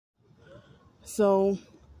So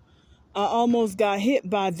I almost got hit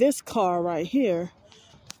by this car right here.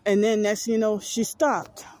 And then next thing you know, she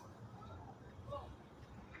stopped.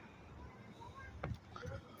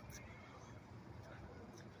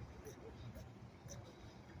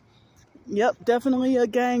 Yep, definitely a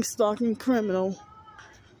gang stalking criminal.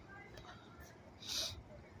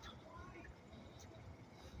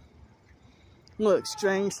 Look,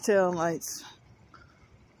 strange tail lights.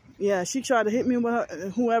 Yeah, she tried to hit me with her,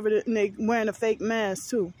 whoever, and they wearing a fake mask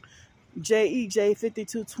too.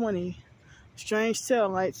 JEJ5220. Strange tail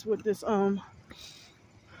lights with this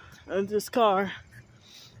this car.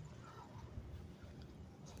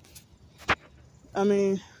 I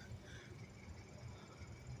mean,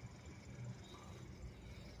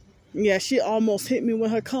 yeah, she almost hit me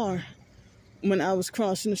with her car when I was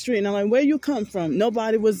crossing the street. And I'm like, where you come from?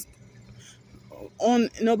 Nobody was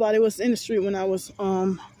in the street when I was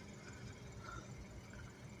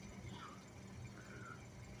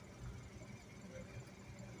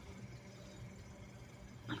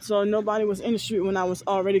so nobody was in the street when I was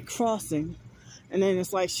already crossing. And then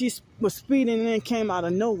it's like she was speeding and then came out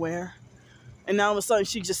of nowhere. And all of a sudden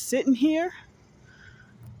she just sitting here.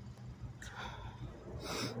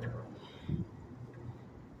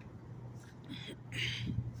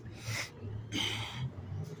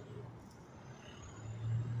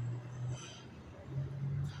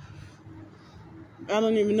 I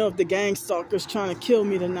don't even know if the gang stalker's trying to kill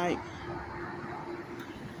me tonight.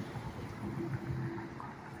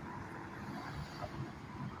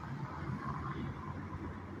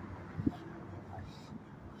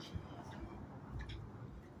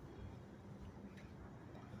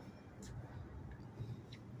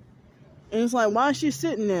 And it's like, why is she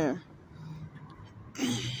sitting there?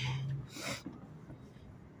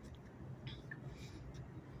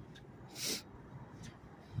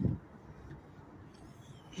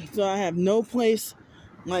 So I have no place,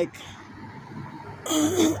 like,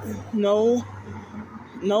 no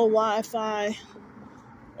Wi-Fi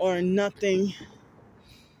or nothing.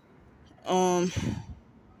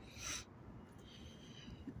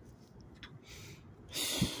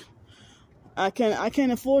 I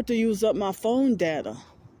can't afford to use up my phone data.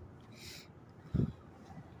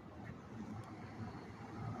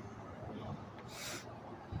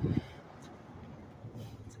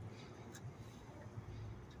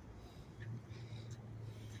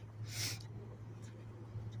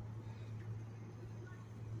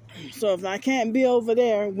 So if I can't be over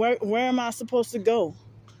there, where am I supposed to go?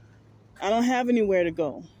 I don't have anywhere to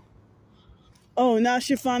go. Oh, now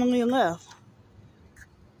she finally left.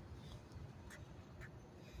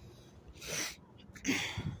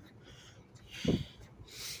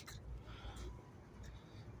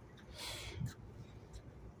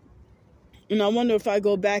 And I wonder if I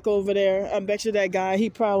go back over there, I bet you that guy, he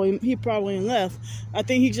probably left. I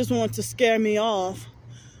think he just wanted to scare me off.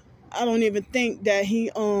 I don't even think that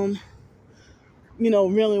he really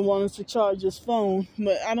wanted to charge his phone.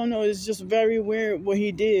 But I don't know, it's just very weird what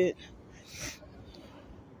he did.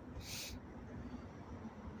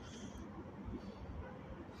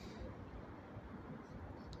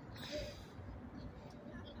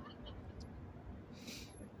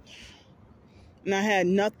 And I had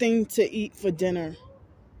nothing to eat for dinner.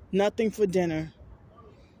 Nothing for dinner.